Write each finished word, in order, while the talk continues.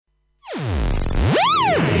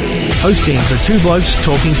Hosting for Two Blokes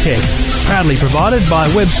Talking Tech. Proudly provided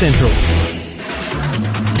by Web Central.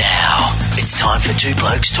 Now, it's time for Two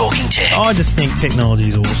Blokes Talking Tech. I just think technology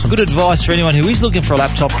is awesome. Good advice for anyone who is looking for a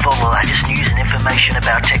laptop. With all the latest news and information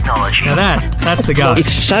about technology. Now that's the go.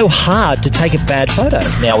 It's so hard to take a bad photo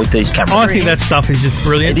now with these cameras. I think that stuff is just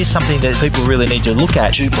brilliant. It is something that people really need to look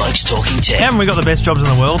at. Two Blokes Talking Tech. Haven't we got the best jobs in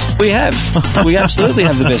the world? We have. We absolutely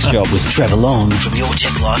have the best job. With Trevor Long from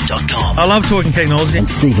YourTechLife.com. I love talking technology. And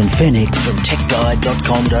Stephen Fennick from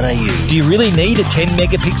TechGuide.com.au. Do you really need a 10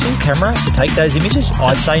 megapixel camera to take those images?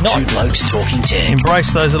 I'd say not. Two Blokes Talking Tech.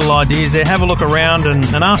 Embrace those little ideas there. Have a look around and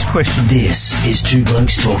ask questions. This is Two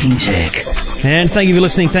Blokes Talking Tech. And thank you for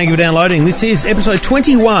listening. Thank you for downloading. This is episode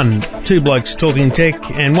 21, Two Blokes Talking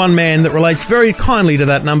Tech, and one man that relates very kindly to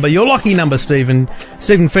that number. Your lucky number, Stephen.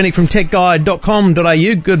 Stephen Fennick from TechGuide.com.au.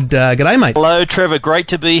 G'day, mate. Hello, Trevor. Great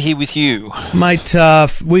to be here with you. Mate,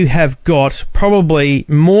 we have got probably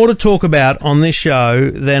more to talk about on this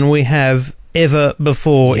show than we have ever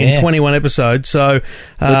before in 21 episodes. So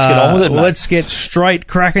let's get on with it, mate. Let's get straight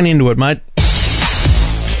cracking into it, mate.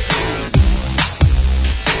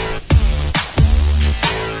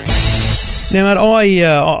 Now, mate,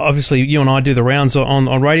 obviously, you and I do the rounds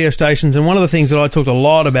on radio stations, and one of the things that I talked a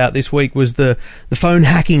lot about this week was the phone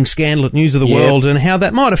hacking scandal at News of the World and how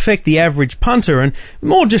that might affect the average punter, and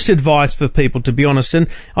more just advice for people, to be honest. And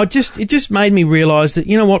it just made me realise that,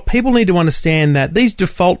 you know what, people need to understand that these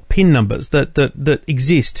default PIN numbers that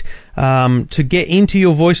exist to get into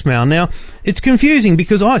your voicemail. Now, it's confusing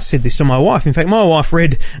because I said this to my wife. In fact, my wife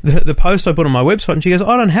read the post I put on my website and she goes,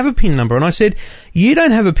 I don't have a PIN number. And I said, you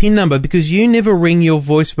don't have a PIN number because you never ring your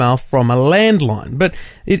voicemail from a landline. But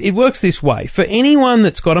it works this way. For anyone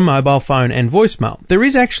that's got a mobile phone and voicemail, there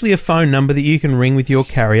is actually a phone number that you can ring with your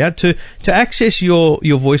carrier to access your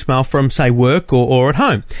voicemail from, say, work or at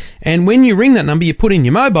home. And when you ring that number, you put in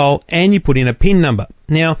your mobile and you put in a PIN number.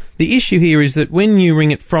 Now, the issue here is that when you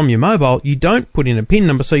ring it from your mobile, you don't put in a PIN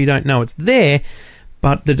number, so you don't know it's there,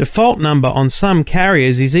 but the default number on some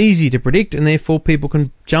carriers is easy to predict, and therefore people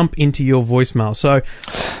can jump into your voicemail. So,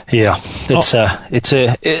 yeah,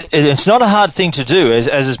 it's not a hard thing to do, as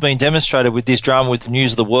has been demonstrated with this drama with the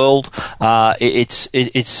News of the World.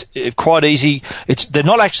 It's quite easy. They're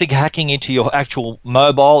not actually hacking into your actual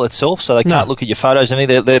mobile itself, so they can't look at your photos.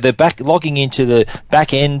 They're logging into the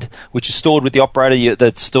back end, which is stored with the operator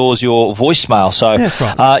that stores your voicemail. So, that's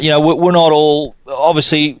right. We're not all.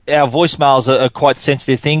 Obviously, our voicemails are quite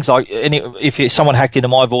sensitive things. If someone hacked into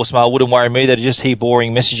my voicemail, it wouldn't worry me. They'd just hear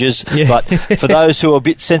boring messages. Yeah. But for those who are a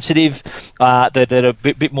bit sensitive, that are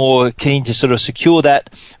a bit more keen to sort of secure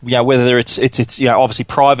that, whether it's obviously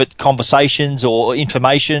private conversations or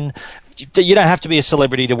information. You don't have to be a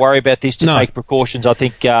celebrity to worry about this, to take precautions. I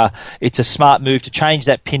think it's a smart move to change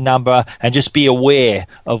that PIN number and just be aware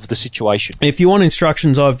of the situation. If you want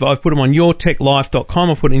instructions, I've put them on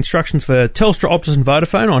YourTechLife.com. I've put instructions for Telstra, Optus and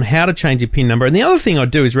Vodafone on how to change your PIN number. And the other thing I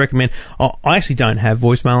do is recommend, I actually don't have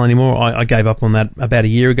voicemail anymore. I gave up on that about a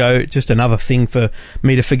year ago. It's just another thing for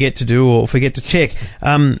me to forget to do or forget to check.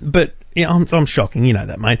 But yeah, I'm shocking, you know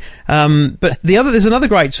that, mate. But there's another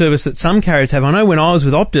great service that some carriers have. I know when I was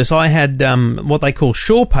with Optus, I had what they call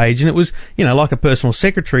Sure Page, and it was, like a personal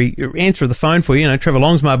secretary answer the phone for you, Trevor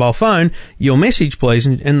Long's mobile phone, your message please,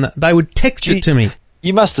 and they would text it to me.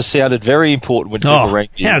 You must have sounded very important when people rang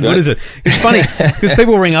you. How good is it? It's funny because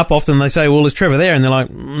people ring up often and they say, well, is Trevor there? And they're like,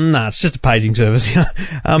 nah, it's just a paging service.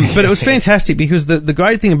 But it was fantastic because the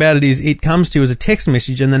great thing about it is it comes to you as a text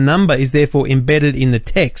message and the number is therefore embedded in the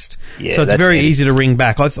text. Yeah, so it's very easy to ring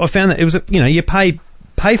back. I found that it was, you pay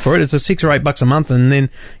for it. It's $6 or $8 a month and then,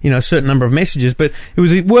 a certain number of messages, but it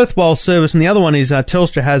was a worthwhile service. And the other one is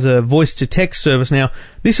Telstra has a voice to text service. Now,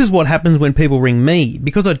 this is what happens when people ring me.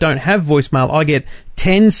 Because I don't have voicemail, I get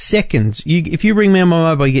 10 seconds. If you ring me on my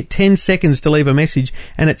mobile, you get 10 seconds to leave a message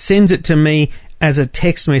and it sends it to me as a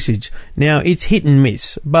text message. Now, it's hit and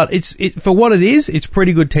miss, but for what it is, it's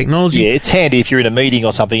pretty good technology. Yeah, it's handy if you're in a meeting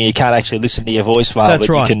or something and you can't actually listen to your voicemail, That's but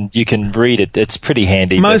right. you can read it. It's pretty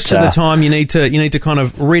handy. Most of the time, you need to kind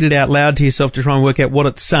of read it out loud to yourself to try and work out what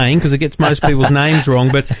it's saying, because it gets most people's names wrong,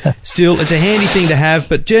 but still, it's a handy thing to have.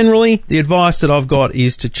 But generally, the advice that I've got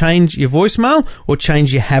is to change your voicemail or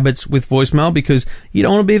change your habits with voicemail, because you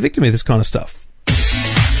don't want to be a victim of this kind of stuff.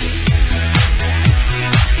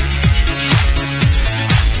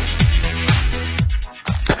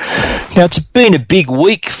 Now, it's been a big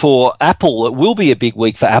week for Apple. It will be a big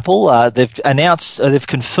week for Apple. They've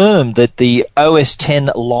confirmed that the OS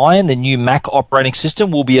X Lion, the new Mac operating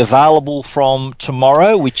system, will be available from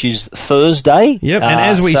tomorrow, which is Thursday. Yep, and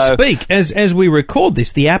as we speak, as we record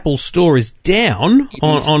this, the Apple Store is down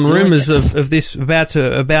on rumours of this about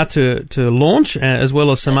to launch, as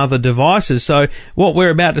well as some other devices. So what we're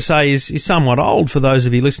about to say is somewhat old for those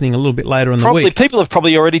of you listening a little bit later in the week. People have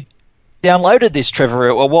probably already downloaded this,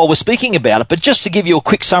 Trevor, while we're speaking about it. But just to give you a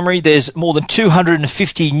quick summary, there's more than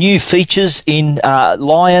 250 new features in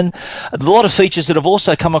Lion. A lot of features that have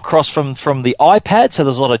also come across from the iPad. So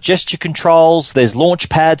there's a lot of gesture controls. There's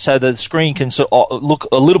Launchpad, so the screen can look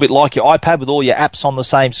a little bit like your iPad with all your apps on the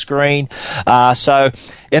same screen.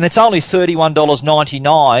 And it's only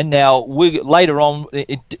 $31.99. Now, later on,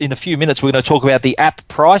 in a few minutes, we're going to talk about the app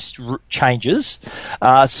price changes.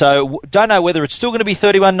 So don't know whether it's still going to be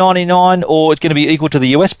 $31.99 or it's going to be equal to the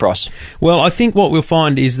US price. Well, I think what we'll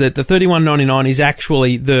find is that the $31.99 is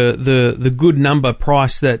actually the good number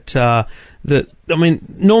price that I mean,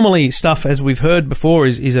 normally stuff, as we've heard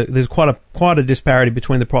before, there's quite a disparity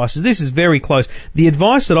between the prices. This is very close. The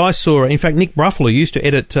advice that I saw, in fact, Nick Bruffalo, who used to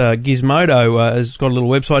edit Gizmodo, has got a little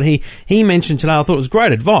website. He mentioned today, I thought it was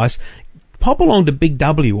great advice. Pop along to Big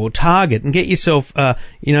W or Target and get yourself,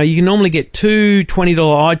 you can normally get two $20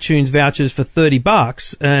 iTunes vouchers for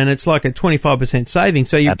 $30, and it's like a 25% saving.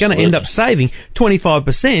 So you're going to end up saving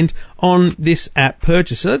 25% on this app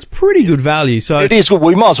purchase. So that's pretty good value. So it is good.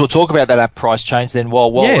 We might as well talk about that app price change then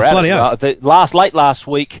while we're at it. Late last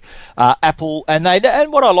week, Apple, and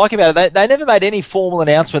what I like about it, they never made any formal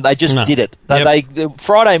announcement. They just did it.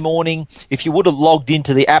 Friday morning, if you would have logged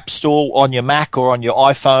into the App Store on your Mac or on your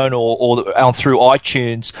iPhone or through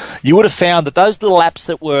iTunes, you would have found that those little apps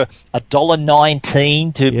that were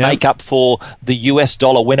 $1.19 to make up for the US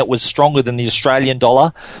dollar when it was stronger than the Australian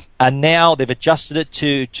dollar, and now they've adjusted it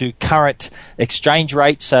to current exchange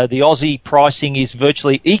rate. So the Aussie pricing is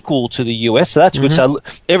virtually equal to the US. So that's good. So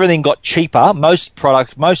everything got cheaper. Most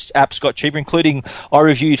apps got cheaper, including I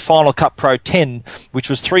reviewed Final Cut Pro 10, which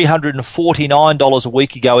was $349 a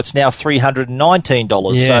week ago. It's now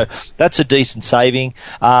 $319. Yeah. So that's a decent saving.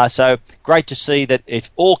 So great to see that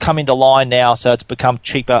it's all come into line now. So it's become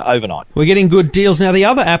cheaper overnight. We're getting good deals. Now, the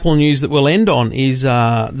other Apple news that we'll end on is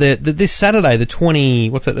this Saturday, the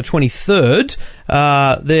 23rd,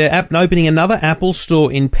 they're opening another Apple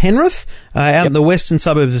store in Penrith, out in the western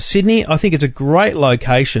suburbs of Sydney. I think it's a great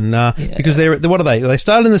location because they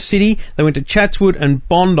started in the city, they went to Chatswood and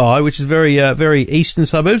Bondi, which is very very eastern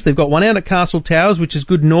suburbs. They've got one out at Castle Towers, which is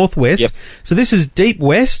good northwest. Yep. So this is deep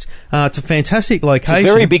west. It's a fantastic location. It's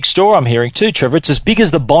a very big store, I'm hearing too, Trevor. It's as big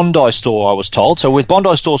as the Bondi store, I was told. So with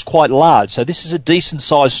Bondi store's quite large. So this is a decent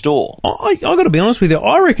sized store. I got to be honest with you.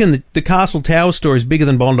 I reckon the Castle Towers store is bigger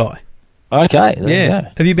than Bondi. Okay.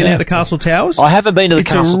 Have you been out to Castle Towers? I haven't been to the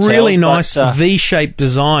Castle Towers. It's a really nice V-shaped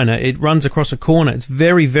design. It runs across a corner. It's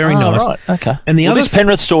very, very nice. Right. Okay. And this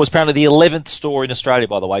Penrith store is apparently the 11th store in Australia,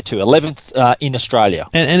 by the way, too. 11th in Australia.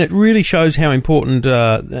 And it really shows how important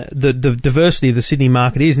the diversity of the Sydney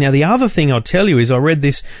market is. Now, the other thing I'll tell you is I read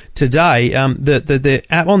this today, the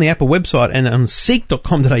app on the Apple website and on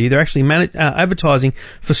seek.com.au, they're actually advertising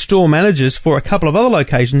for store managers for a couple of other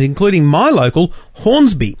locations, including my local,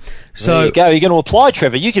 Hornsby. So there you go. You're going to apply,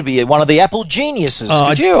 Trevor. You could be one of the Apple geniuses,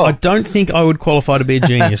 could you? I don't think I would qualify to be a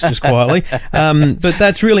genius, just quietly. But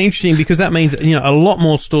that's really interesting because that means a lot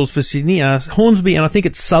more stores for Sydney, Hornsby, and I think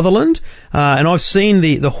it's Sutherland. And I've seen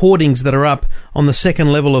the hoardings that are up on the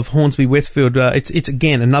second level of Hornsby Westfield. It's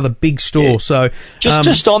again another big store. Yeah. So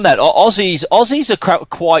just on that, Aussies are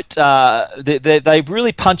quite. They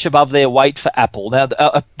really punch above their weight for Apple. Now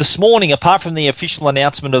this morning, apart from the official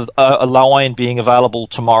announcement of a Lion being available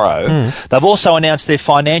tomorrow. They've also announced their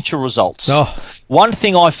financial results. One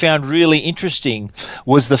thing I found really interesting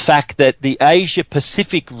was the fact that the Asia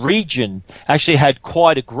Pacific region actually had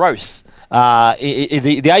quite a growth.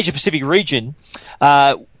 The Asia Pacific region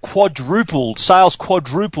sales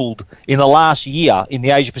quadrupled in the last year in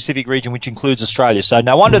the Asia Pacific region, which includes Australia. So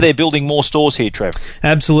no wonder they're building more stores here, Trev.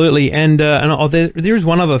 Absolutely. And there is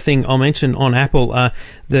one other thing I'll mention on Apple.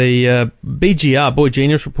 The BGR, Boy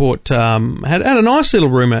Genius Report, had a nice little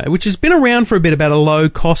rumour, which has been around for a bit, about a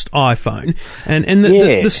low-cost iPhone. And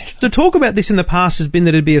the talk about this in the past has been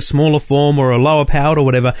that it'd be a smaller form or a lower powered or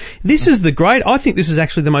whatever. This is I think this is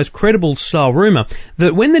actually the most credible style rumour,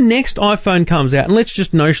 that when the next iPhone comes out, and let's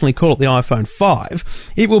just notionally call it the iPhone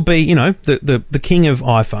 5, it will be, the king of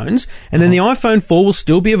iPhones, and then the iPhone 4 will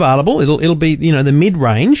still be available. It'll be, the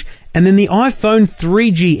mid-range, And then the iPhone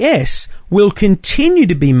 3GS will continue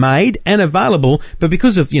to be made and available, but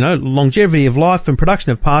because of, longevity of life and production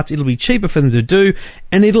of parts, it'll be cheaper for them to do,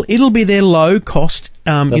 and it'll be their low cost,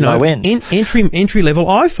 low end. entry level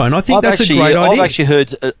iPhone. I think that's a great idea. I've actually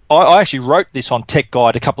heard, I actually wrote this on Tech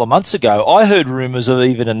Guide a couple of months ago. I heard rumours of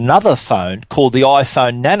even another phone called the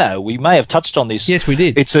iPhone Nano. We may have touched on this. Yes, we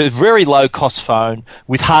did. It's a very low cost phone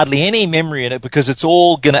with hardly any memory in it because it's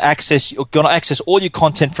all going to access all your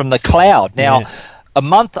content from the cloud. Now, a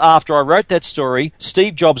month after I wrote that story,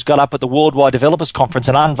 Steve Jobs got up at the Worldwide Developers Conference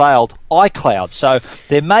and unveiled iCloud. So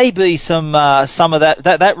there may be some of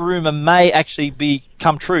that rumour may actually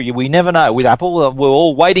come true. We never know with Apple. We're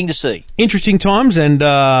all waiting to see. Interesting times, and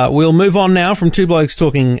we'll move on now from Two Blokes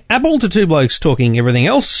Talking Apple to Two Blokes Talking everything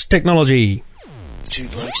else technology. Two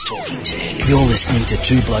Blokes Talking Tech. You're listening to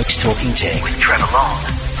Two Blokes Talking Tech with Trevor Long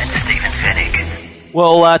and Stephen Fennick.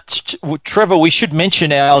 Well, Trevor, we should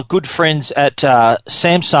mention our good friends at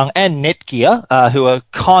Samsung and Netgear, who are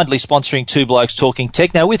kindly sponsoring Two Blokes Talking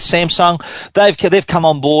Tech. Now, with Samsung, they've come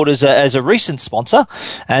on board as a recent sponsor,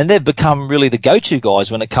 and they've become really the go-to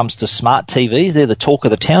guys when it comes to smart TVs. They're the talk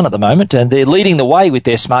of the town at the moment, and they're leading the way with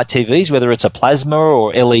their smart TVs, whether it's a plasma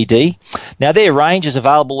or LED. Now, their range is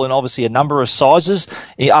available in obviously a number of sizes,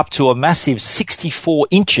 up to a massive 64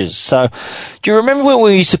 inches. So, do you remember when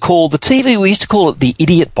we used to call the TV? We used to call it the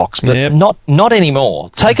idiot box, but not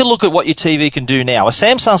anymore. Take a look at what your TV can do now. A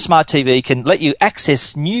Samsung Smart TV can let you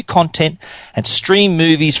access new content and stream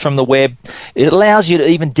movies from the web. It allows you to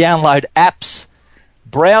even download apps,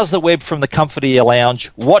 browse the web from the comfort of your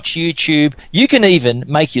lounge, watch YouTube. You can even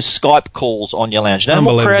make your Skype calls on your lounge. No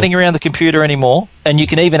more crowding around the computer anymore, and you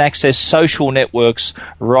can even access social networks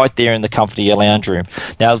right there in the comfort of your lounge room.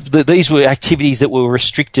 Now, these were activities that were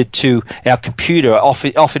restricted to our computer off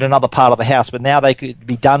in another part of the house, but now they could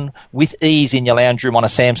be done with ease in your lounge room on a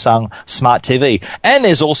Samsung Smart TV. And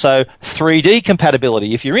there's also 3D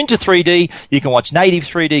compatibility. If you're into 3D, you can watch native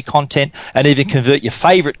 3D content and even convert your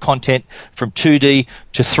favourite content from 2D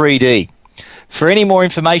to 3D. For any more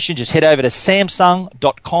information, just head over to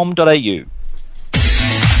samsung.com.au.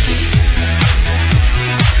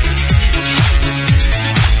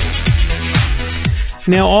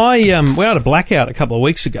 Now, we had a blackout a couple of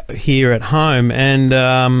weeks ago here at home, and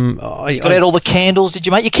I got out all the candles. Did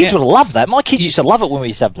you, mate? Your kids would have loved that. My kids used to love it when we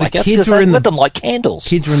used to have blackouts because they let them light candles.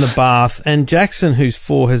 Kids were in the bath, and Jackson, who's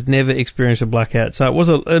 4, has never experienced a blackout, so it was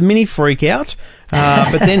a mini freak out.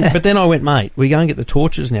 But then I went, mate, we go and get the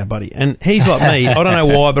torches now, buddy. And he's like me. I don't know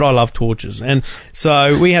why, but I love torches. And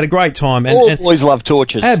so we had a great time. All boys love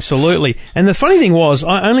torches. Absolutely. And the funny thing was,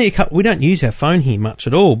 we don't use our phone here much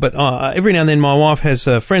at all, but every now and then my wife has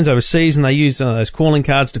friends overseas, and they use those calling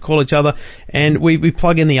cards to call each other, and we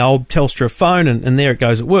plug in the old Telstra phone, and there it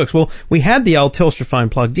goes, it works. Well, we had the old Telstra phone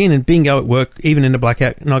plugged in, and bingo, it worked, even in a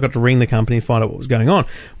blackout, and I got to ring the company and find out what was going on.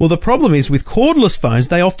 Well, the problem is with cordless phones,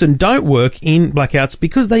 they often don't work in blackouts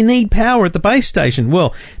because they need power at the base station.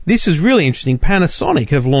 Well, this is really interesting. Panasonic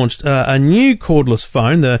have launched a new cordless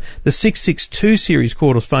phone, the 662 series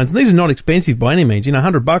cordless phones. And these are not expensive by any means,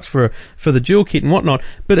 $100 for the dual kit and whatnot.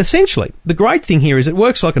 But essentially, the great thing here is it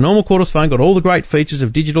works like a normal cordless phone, got all the great features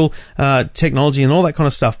of digital technology and all that kind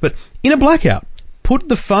of stuff. But in a blackout, put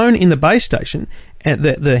the phone in the base station, at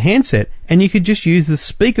the handset, and you could just use the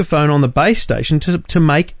speakerphone on the base station to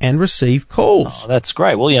make and receive calls. Oh, that's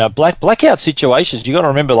great. Well, blackout situations, you got to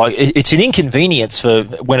remember, like, it's an inconvenience for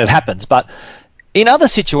when it happens, but in other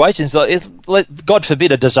situations, God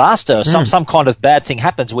forbid a disaster, or some kind of bad thing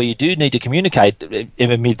happens where you do need to communicate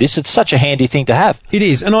amid this, it's such a handy thing to have. It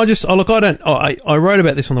is, and I wrote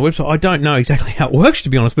about this on the website. I don't know exactly how it works, to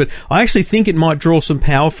be honest, but I actually think it might draw some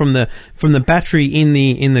power from the battery in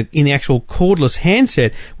the actual cordless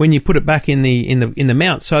handset when you put it back in the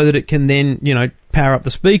mount, so that it can then power up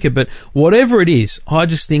the speaker. But whatever it is, I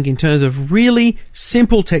just think in terms of really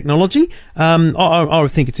simple technology, I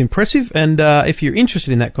think it's impressive. And if you're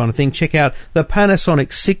interested in that kind of thing, check out the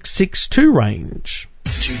Panasonic 662 range.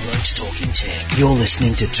 Two Blokes Talking Tech. You're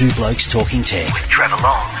listening to Two Blokes Talking Tech with Trevor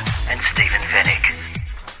Long and Stephen Fennick.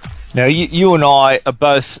 Now, you and I are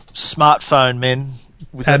both smartphone men.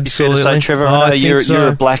 Would that Absolutely. be fair to say, Trevor? I think you're so.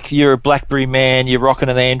 You're a BlackBerry man. You're rocking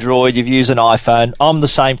an Android. You've used an iPhone. I'm the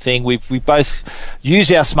same thing. We both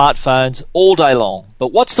use our smartphones all day long. But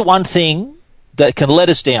what's the one thing that can let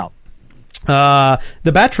us down? The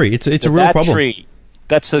battery. It's a real problem.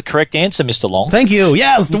 That's the correct answer, Mr. Long. Thank you.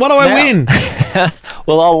 Yes. What do I win?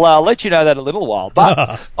 Well, I'll let you know that in a little while.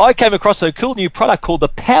 But I came across a cool new product called the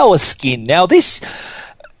Power Skin. Now, this,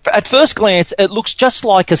 at first glance, it looks just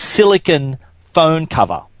like a silicon phone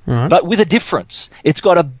cover, right, but with a difference. It's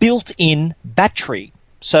got a built-in battery.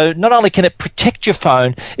 So not only can it protect your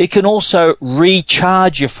phone, it can also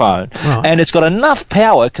recharge your phone. Right. And it's got enough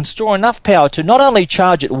power, it can store enough power to not only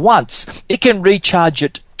charge it once, it can recharge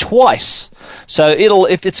it twice. So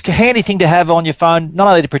if it's a handy thing to have on your phone, not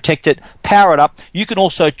only to protect it, power it up, you can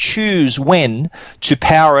also choose when to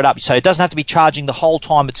power it up. So it doesn't have to be charging the whole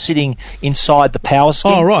time it's sitting inside the power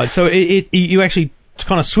skin. Oh, right. So you actually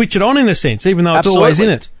kind of switch it on in a sense, even though it's Absolutely. always in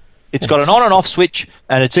it. It's got an on and off switch,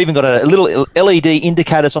 and it's even got a little LED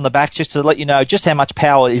indicators on the back just to let you know just how much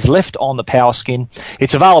power is left on the power skin.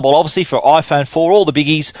 It's available, obviously, for iPhone 4, all the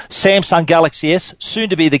biggies, Samsung Galaxy S, soon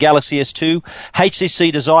to be the Galaxy S2,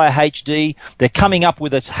 HTC Desire HD. They're coming up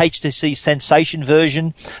with a HTC Sensation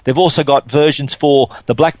version. They've also got versions for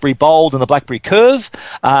the BlackBerry Bold and the BlackBerry Curve,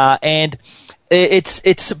 and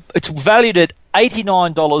it's valued at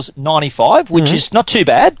 $89.95, which is not too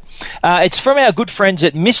bad. It's from our good friends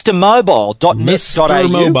at MrMobile.net.au. Mr.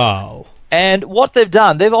 Mobile. And what they've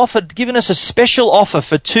done, given us a special offer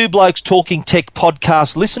for Two Blokes Talking Tech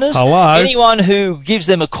podcast listeners. Hello. Anyone who gives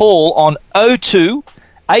them a call on 02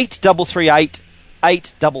 8338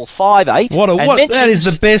 8558. That is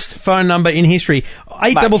the best phone number in history.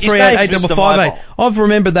 8338 8558. I've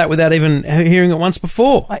remembered that without even hearing it once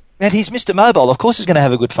before. And he's Mr. Mobile. Of course he's going to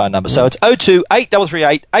have a good phone number. So it's 02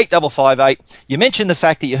 8338 8558. You mentioned the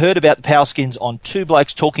fact that you heard about the power skins on Two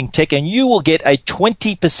Blokes Talking Tech, and you will get a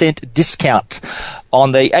 20% discount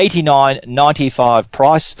on the $89.95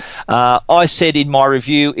 price. I said in my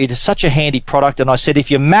review, it is such a handy product, and I said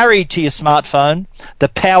if you're married to your smartphone, the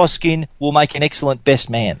power skin will make an excellent best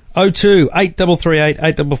man. 02 8338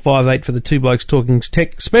 8558 for the Two Blokes Talking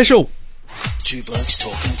Tech special. Two Blokes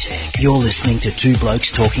Talking Tech. You're listening to Two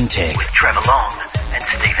Blokes Talking Tech with Trevor Long and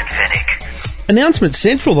Stephen Fennick. Announcement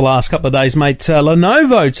central the last couple of days, mate.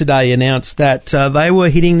 Lenovo today announced that they were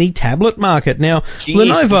hitting the tablet market. Now,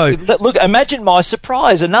 Lenovo... Look, imagine my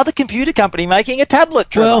surprise. Another computer company making a tablet,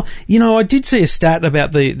 Trevor. Well, I did see a stat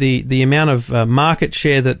about the amount of market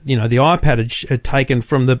share that, the iPad had taken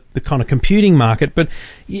from the kind of computing market, but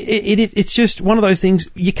it's just one of those things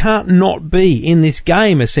you can't not be in this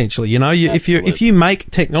game, essentially. If you make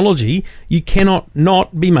technology, you cannot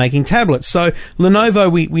not be making tablets. So Lenovo,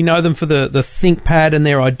 we know them for the ThinkPad and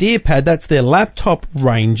their IdeaPad. That's their laptop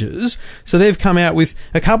ranges. So they've come out with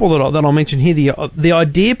a couple that I'll mention here. The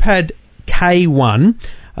IdeaPad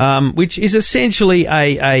K1, which is essentially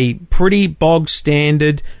a pretty bog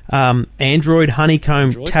standard Android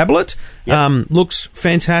honeycomb tablet. Yep. Looks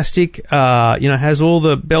fantastic. Has all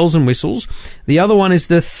the bells and whistles. The other one is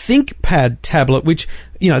the ThinkPad tablet, which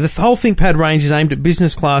the whole ThinkPad range is aimed at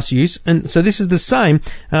business class use, and so this is the same.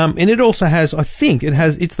 And it also has,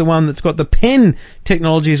 it's the one that's got the pen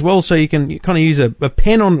technology as well, so you can kind of use a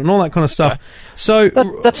pen on and all that kind of stuff. Okay. So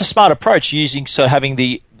that's a smart approach, having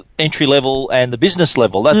the entry level and the business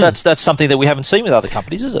level. That's something that we haven't seen with other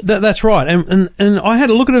companies, is it? That's right. And I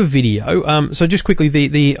had a look at a video. So just quickly,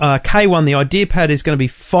 the K1, the IdeaPad, is going to be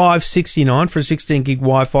 $569 for a 16 gig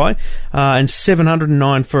Wi-Fi, and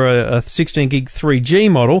 $709 for a 16 gig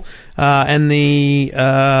 3G model. And the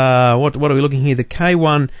what are we looking here? The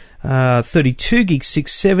K1 32 gig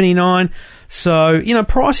 $679. So,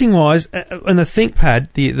 pricing wise, and the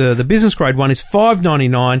ThinkPad, the business grade one is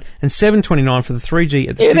 $599 and $729 for the 3G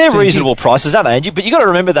at the 16 they're reasonable prices, aren't they, Angie? But you got to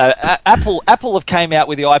remember though, Apple have came out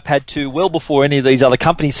with the iPad 2 well before any of these other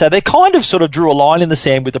companies, so they kind of sort of drew a line in the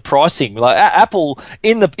sand with the pricing. Like Apple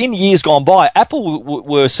in years gone by, Apple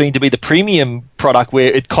were seen to be the premium product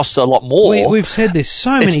where it costs a lot more. We've said this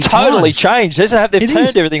so many times. It's totally changed. They've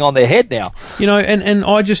turned everything on their head now. And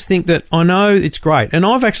I just think that I know it's great, and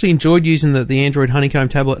I've actually enjoyed using the Android Honeycomb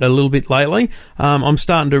tablet a little bit lately. I'm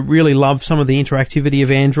starting to really love some of the interactivity of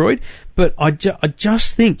Android, but I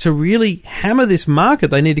just think to really hammer this market,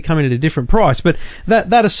 they need to come in at a different price. But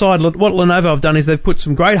that aside, what Lenovo have done is they've put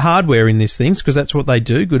some great hardware in these things, because that's what they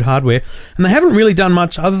do, good hardware, and they haven't really done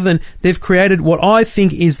much other than they've created what I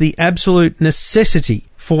think is the absolute necessity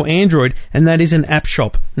for Android, and that is an app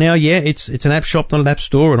shop. Now, it's an app shop, not an app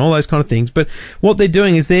store, and all those kind of things. But what they're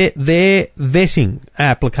doing is they're vetting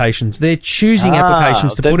applications. They're choosing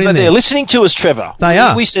applications to put in there. They're listening to us, Trevor. They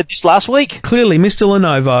are. We said this last week. Clearly, Mr.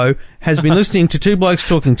 Lenovo has been listening to Two Blokes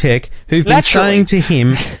Talking Tech, who've been saying to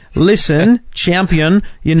him, listen, champion,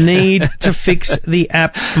 you need to fix the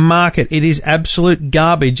app market. It is absolute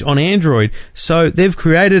garbage on Android. So they've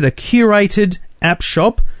created a curated app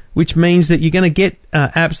shop which means that you're going to get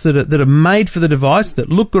apps that are made for the device, that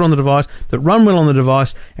look good on the device, that run well on the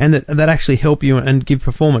device, and that actually help you and give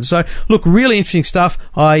performance. So, look, really interesting stuff.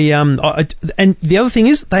 And the other thing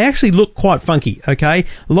is, they actually look quite funky, okay?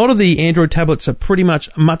 A lot of the Android tablets are pretty much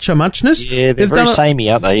a muchness. Yeah, they're very samey,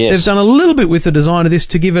 aren't they? Yes. They've done a little bit with the design of this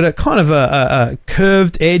to give it a kind of a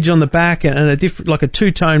curved edge on the back and a different, like a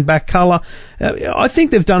two-tone back colour. I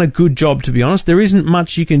think they've done a good job, to be honest. There isn't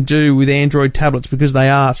much you can do with Android tablets because they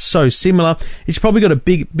are so similar. It's probably got a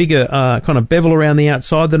bigger kind of bevel around the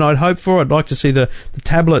outside than I'd hope for. I'd like to see the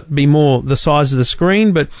tablet be more the size of the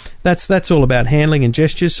screen, but that's all about handling and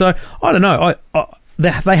gestures. So I don't know.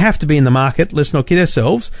 They have to be in the market. Let's not kid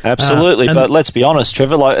ourselves. Absolutely, but let's be honest,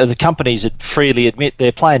 Trevor. Like the companies that freely admit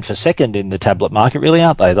they're playing for second in the tablet market, really,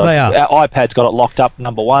 aren't they? They are. iPad's got it locked up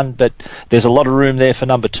number one, but there's a lot of room there for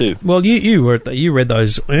number two. Well, you read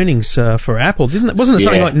those earnings for Apple, didn't it? Wasn't it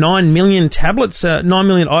something like 9 million tablets, 9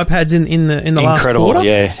 million iPads in the last quarter? Incredible,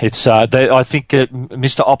 yeah. It's I think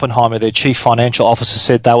Mr. Oppenheimer, their chief financial officer,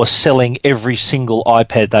 said they were selling every single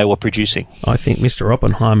iPad they were producing. I think Mr.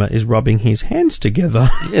 Oppenheimer is rubbing his hands together.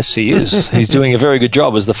 Yes, he is. He's doing a very good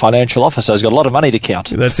job as the financial officer. He's got a lot of money to count.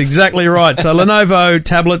 That's exactly right. So Lenovo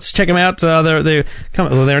tablets, check them out. They're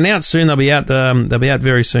announced soon. They'll be out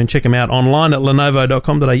very soon. Check them out online at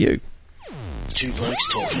lenovo.com.au. Two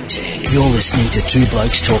Blokes Talking Tech. You're listening to Two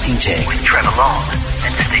Blokes Talking Tech with Trevor Long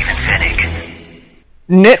and Stephen Fennick.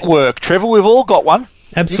 Network, Trevor. We've all got one.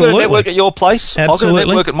 Absolutely. You've got a network at your place. Absolutely. I've got a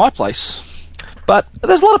network at my place. But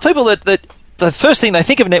there's a lot of people that the first thing they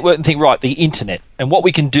think of a network and think, right, the internet and what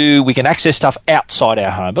we can do, we can access stuff outside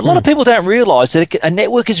our home. But a lot of people don't realise that a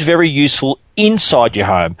network is very useful inside your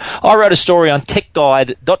home. I wrote a story on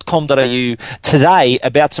techguide.com.au today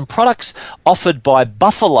about some products offered by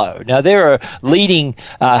Buffalo. Now, they're a leading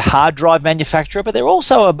hard drive manufacturer, but they're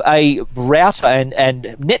also a router and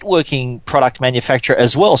networking product manufacturer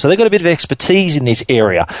as well. So they've got a bit of expertise in this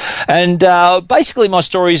area. And basically, my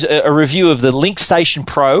story is a review of the LinkStation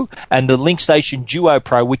Pro and the LinkStation Duo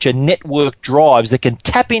Pro, which are network drives that can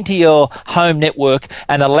tap into your home network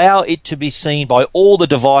and allow it to be seen by all the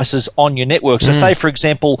devices on your network. So say, for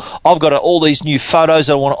example, I've got all these new photos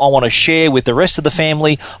I want to share with the rest of the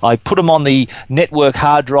family. I put them on the network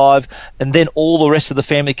hard drive, and then all the rest of the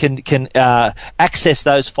family can access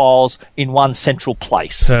those files in one central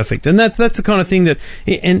place. Perfect. And that's the kind of thing that...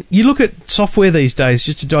 And you look at software these days,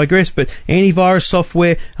 just to digress, but antivirus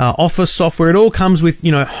software, Office software, it all comes with,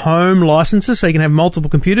 home licenses, so you can have multiple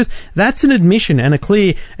computers. That's an admission and a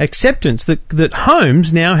clear acceptance that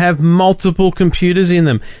homes now have multiple computers in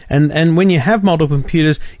them. And when you have multiple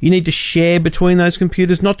computers, you need to share between those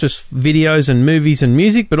computers, not just videos and movies and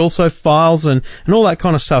music, but also files and all that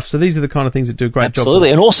kind of stuff. So these are the kind of things that do a great job.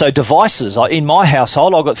 Absolutely. And also devices. In my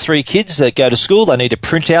household, I've got 3 kids that go to school. They need to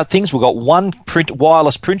print out things. We've got one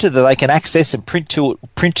wireless printer that they can access and print to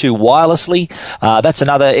wirelessly. That's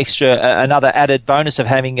another added bonus of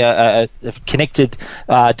having connected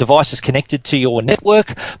devices connected to your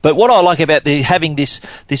network. But what I like about having these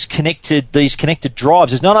connected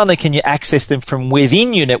drives is not only can you access them from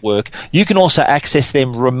within your network, you can also access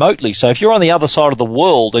them remotely. So if you're on the other side of the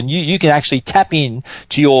world and you can actually tap in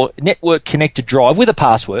to your network connected drive with a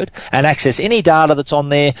password and access any data that's on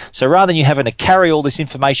there. So rather than you having to carry all this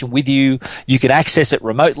information with you, you can access it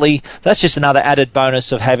remotely. That's just another added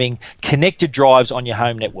bonus of having connected drives on your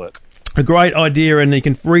home network. A great idea, and you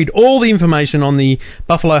can read all the information on the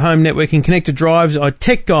Buffalo Home Networking connected drives at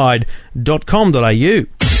techguide.com.au.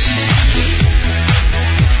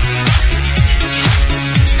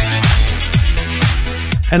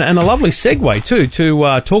 And a lovely segue too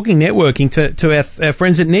to talking networking to our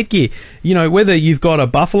friends at Netgear. Whether you've got a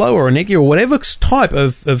Buffalo or a Netgear or whatever type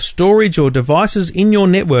of storage or devices in your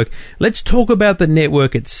network, let's talk about the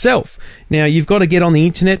network itself. Now, you've got to get on the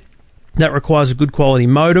internet. That requires a good quality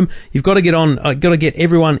modem. You've got to get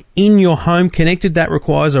everyone in your home connected. That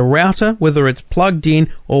requires a router, whether it's plugged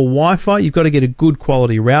in or Wi-Fi. You've got to get a good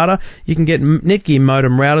quality router. You can get Netgear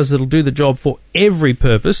modem routers that'll do the job for every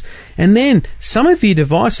purpose. And then some of your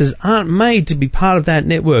devices aren't made to be part of that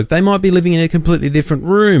network. They might be living in a completely different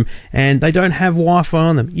room and they don't have Wi-Fi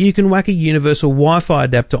on them. You can whack a universal Wi-Fi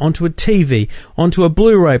adapter onto a TV, onto a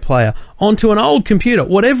Blu-ray player, onto an old computer,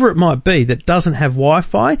 whatever it might be that doesn't have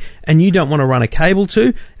Wi-Fi and you don't want to run a cable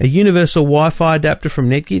to. A universal Wi-Fi adapter from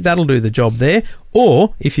Netgear, that'll do the job there.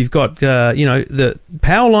 Or if you've got, the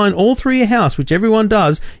power line all through your house, which everyone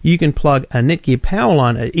does, you can plug a Netgear power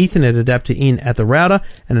line Ethernet adapter in at the router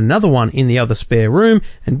and another one in the other spare room,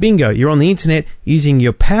 and bingo, you're on the internet using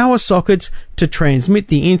your power sockets to transmit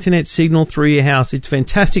the internet signal through your house. It's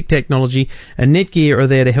fantastic technology, and Netgear are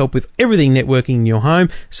there to help with everything networking in your home.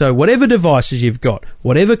 So whatever devices you've got,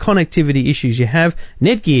 whatever connectivity issues you have,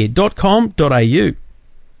 netgear.com.au.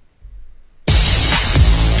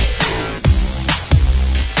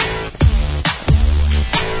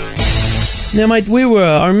 Now, mate,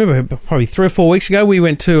 I remember probably 3 or 4 weeks ago, we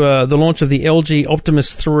went to the launch of the LG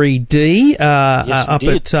Optimus 3D up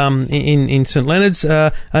at in St Leonard's.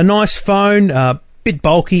 A nice phone, bit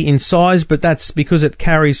bulky in size, but that's because it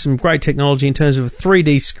carries some great technology in terms of a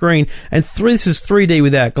 3D screen, and this is 3D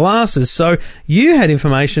without glasses. So you had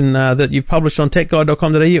information that you've published on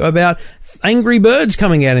techguide.com.au about Angry Birds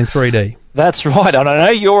coming out in 3D. That's right, and I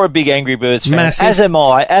know you're a big Angry Birds fan, Massive. as am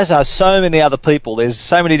I, as are so many other people. There's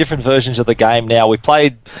so many different versions of the game now. We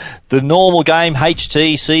played the normal game,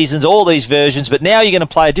 HT, Seasons, all these versions, but now you're going to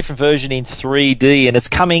play a different version in 3D, and it's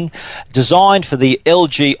coming, designed for the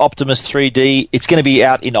LG Optimus 3D. It's going to be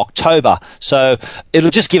out in October, so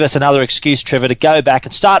it'll just give us another excuse, Trevor, to go back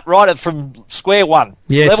and start right from square one,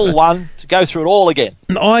 level one, to go through it all again.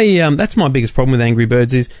 That's my biggest problem with Angry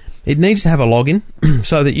Birds is it needs to have a login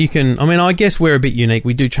so that you can... I mean, I guess we're a bit unique.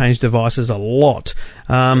 We do change devices a lot.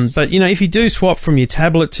 But, if you do swap from your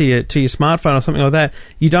tablet to your smartphone or something like that,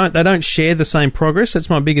 they don't share the same progress.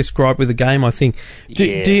 That's my biggest gripe with the game, I think.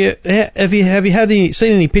 Have you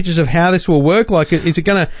seen any pictures of how this will work? Like, is it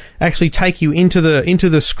going to actually take you into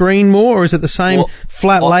the screen more, or is it the same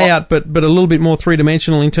flat layout but a little bit more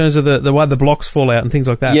three-dimensional in terms of the way the blocks fall out and things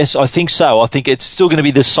like that? Yes, I think so. I think it's still going to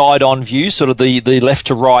be the side-on view, sort of the left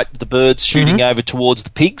to right, the birds shooting over towards the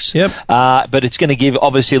pigs. Yep. But it's going to give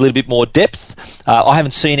obviously a little bit more depth. I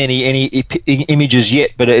haven't seen any images yet,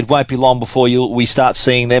 but it won't be long before we start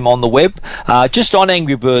seeing them on the web. Just on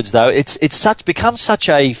Angry Birds though, it's become such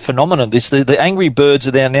a phenomenon. The Angry Birds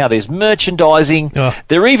are there now. There's merchandising.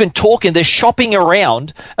 They're even they're shopping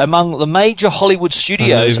around among the major Hollywood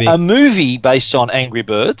studios a movie based on Angry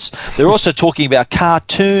Birds. They're also talking about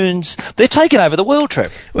cartoons. They're taking over the world,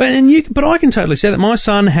 Trev. Well, but I can totally say that my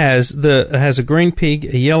son has a green pig,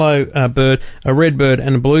 a yellow bird, a red bird,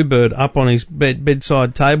 and a blue bird up on his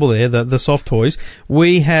bedside table there, the soft toys.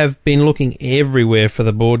 We have been looking everywhere for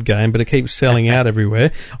the board game, but it keeps selling out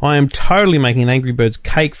everywhere. I am totally making an Angry Birds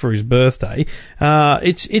cake for his birthday.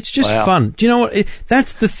 It's just fun. Do you know what?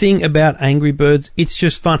 That's the thing about Angry Birds. It's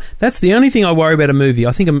just fun. That's the only thing I worry about a movie.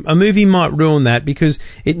 I think a movie might ruin that because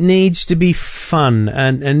it needs to be fun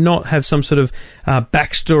and not have some sort of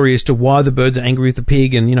backstory as to why the birds are angry with the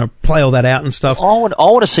pig and, play all that out and stuff. I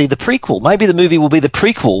want to see the prequel. Maybe the movie will be the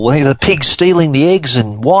prequel, where the pigs stealing the eggs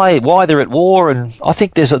and why they're at war. And I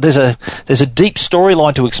think there's a deep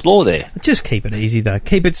storyline to explore there. Just keep it easy though.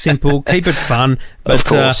 Keep it simple. Keep it fun. But of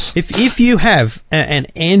course. If you have an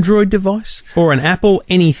Android device or an Apple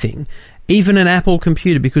anything, even an Apple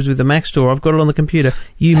computer, because with the Mac Store, I've got it on the computer,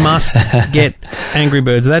 you must get Angry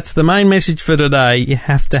Birds. That's the main message for today. You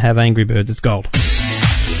have to have Angry Birds. It's gold.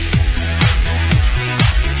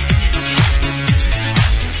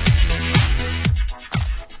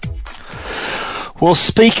 Well,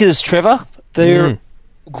 speakers, Trevor, they're a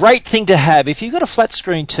great thing to have. If you've got a flat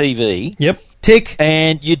screen TV, tick,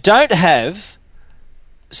 and you don't have,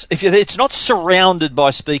 it's not surrounded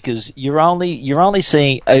by speakers, you're only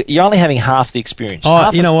having half the experience.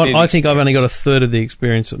 You know what? I think I've only got a third of the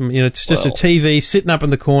experience. It's just a TV sitting up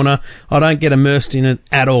in the corner. I don't get immersed in it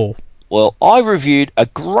at all. Well, I reviewed a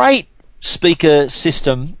great speaker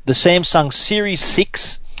system, the Samsung Series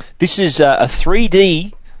 6. This is a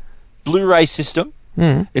 3D Blu-ray system.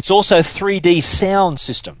 It's also a 3D sound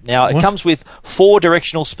system. Now, it comes with 4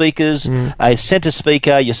 directional speakers, a center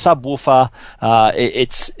speaker, your subwoofer.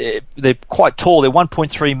 They're quite tall. They're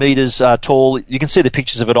 1.3 meters tall. You can see the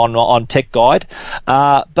pictures of it on Tech Guide.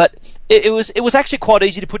 But it was actually quite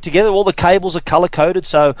easy to put together. All the cables are color-coded,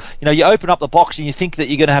 so you open up the box and you think that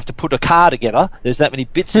you're going to have to put a car together. There's that many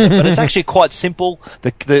bits in it, but it's actually quite simple.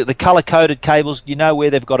 The color-coded cables, you know where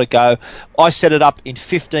they've got to go. I set it up in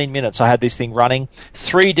 15 minutes. I had this thing running.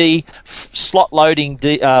 3D slot loading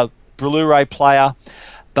Blu-ray player,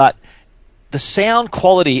 but the sound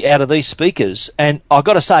quality out of these speakers, and I've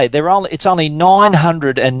got to say, it's only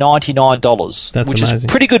 $999, That's which amazing. is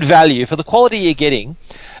pretty good value for the quality you're getting.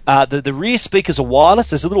 The rear speakers are wireless.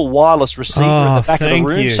 There's a little wireless receiver at the back of the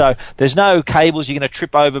room, so there's no cables you're going to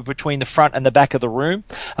trip over between the front and the back of the room.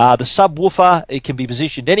 The subwoofer, it can be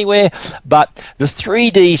positioned anywhere, but the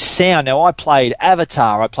 3D sound. Now, I played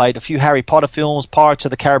Avatar, I played a few Harry Potter films, Pirates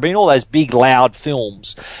of the Caribbean, all those big loud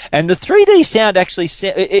films, and the 3D sound actually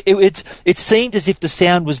it seemed as if the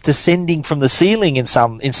sound was descending from the ceiling in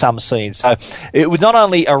some scenes. So it was not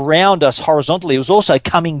only around us horizontally, it was also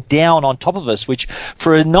coming down on top of us, which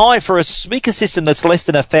for a speaker system that's less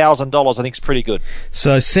than $1,000, I think is pretty good.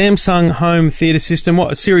 So Samsung home theatre system,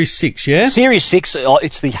 what, Series 6, yeah? Series 6,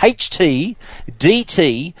 it's the HT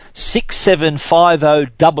DT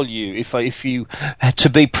 6750W, if you to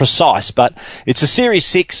be precise, but it's a Series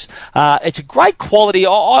 6. It's a great quality.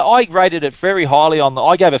 I rated it very highly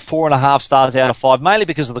I gave it 4.5 stars out of 5, mainly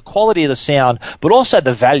because of the quality of the sound, but also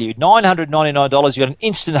the value. $999, you got an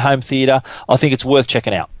instant home theatre. I think it's worth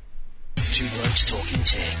checking out. Two Blokes Talking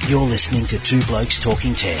Tech. You're listening to Two Blokes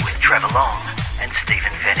Talking Tech with Trevor Long and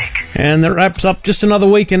Stephen Fennick. And that wraps up just another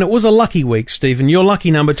week, and it was a lucky week, Stephen. You're lucky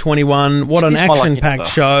number 21. What an action-packed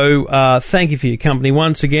show. Thank you for your company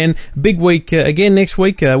once again. Big week again next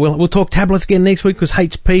week. We'll talk tablets again next week because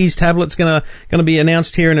HP's tablet's going to be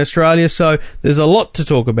announced here in Australia. So there's a lot to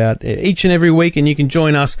talk about each and every week, and you can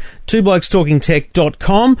join us,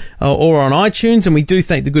 twoblokestalkingtech.com or on iTunes. And we do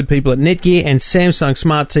thank the good people at Netgear and Samsung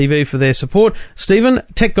Smart TV for their support. Stephen,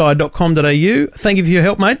 techguide.com.au. Thank you for your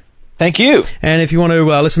help, mate. Thank you. And if you want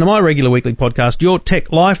to listen to my regular weekly podcast,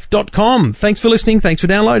 yourtechlife.com. Thanks for listening. Thanks for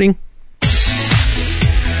downloading.